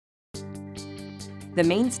The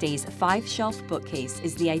Mainstays 5-shelf bookcase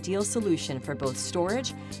is the ideal solution for both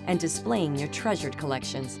storage and displaying your treasured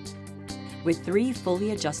collections. With 3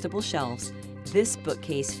 fully adjustable shelves, this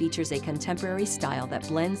bookcase features a contemporary style that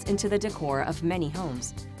blends into the decor of many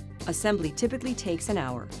homes. Assembly typically takes an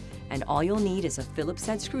hour, and all you'll need is a Phillips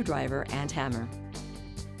head screwdriver and hammer.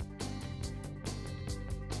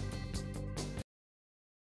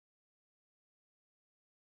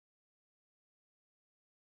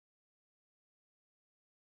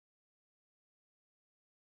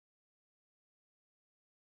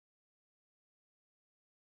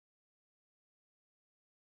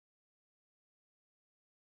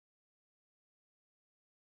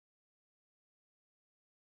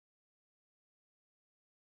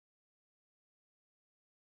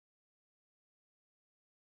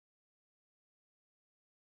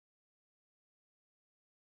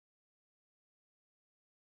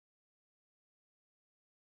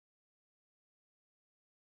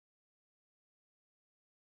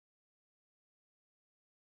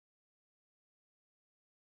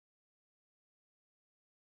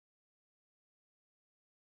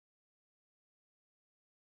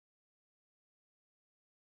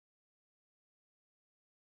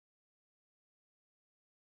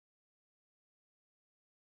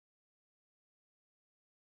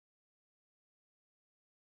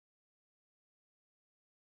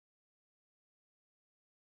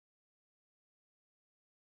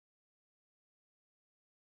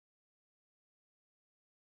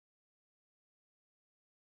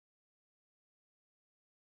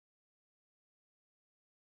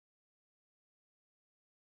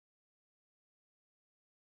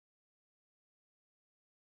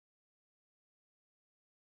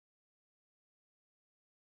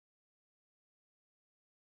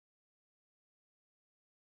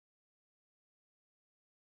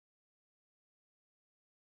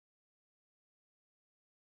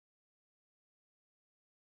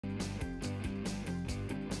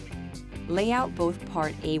 Lay out both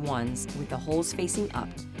part A1s with the holes facing up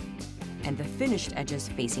and the finished edges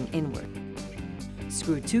facing inward.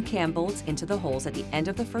 Screw 2 cam bolts into the holes at the end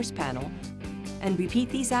of the first panel and repeat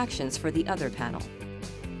these actions for the other panel.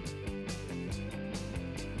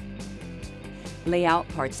 Lay out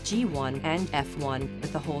parts G1 and F1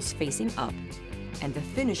 with the holes facing up and the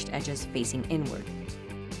finished edges facing inward.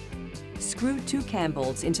 Screw 2 cam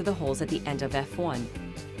bolts into the holes at the end of F1.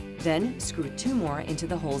 Then screw 2 more into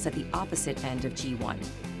the holes at the opposite end of G1.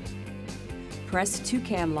 Press 2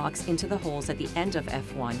 cam locks into the holes at the end of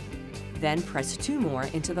F1. Then press 2 more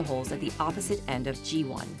into the holes at the opposite end of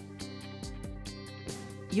G1.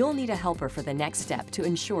 You'll need a helper for the next step to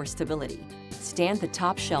ensure stability. Stand the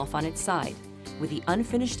top shelf on its side, with the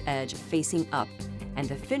unfinished edge facing up and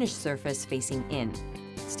the finished surface facing in.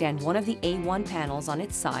 Stand one of the A1 panels on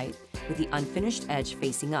its side, with the unfinished edge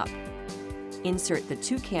facing up. Insert the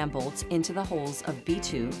 2 cam bolts into the holes of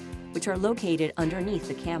B2, which are located underneath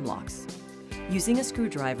the cam locks. Using a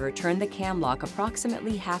screwdriver, turn the cam lock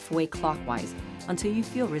approximately halfway clockwise until you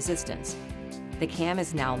feel resistance. The cam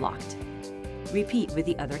is now locked. Repeat with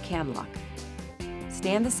the other cam lock.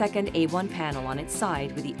 Stand the second A1 panel on its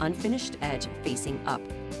side with the unfinished edge facing up.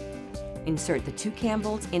 Insert the 2 cam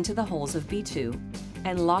bolts into the holes of B2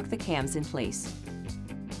 and lock the cams in place.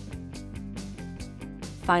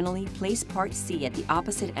 Finally, place part C at the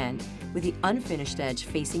opposite end with the unfinished edge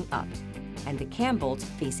facing up and the cam bolts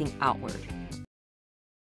facing outward.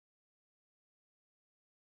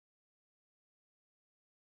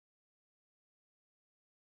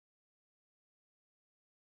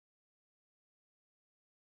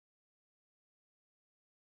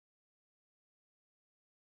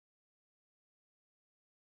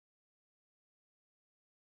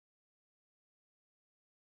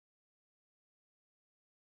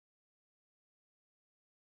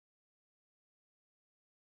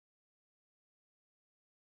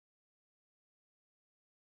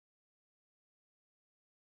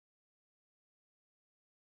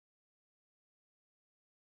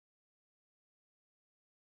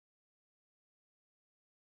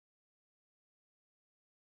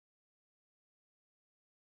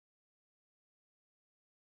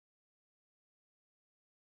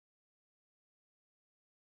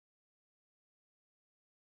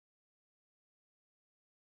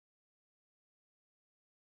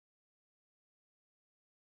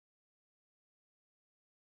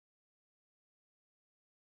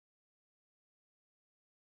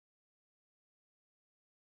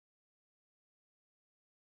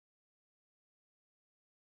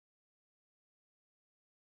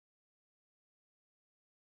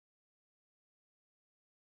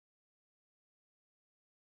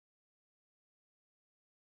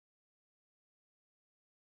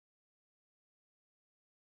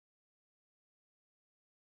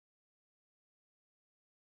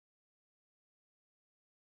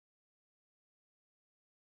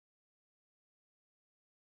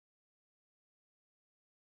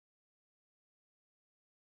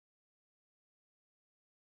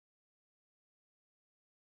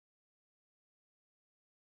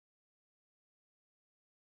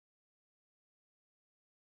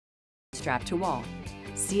 strapped to wall.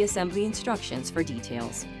 See assembly instructions for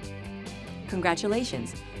details.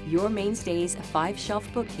 Congratulations! Your Mainstays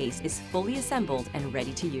 5-shelf bookcase is fully assembled and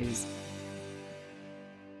ready to use.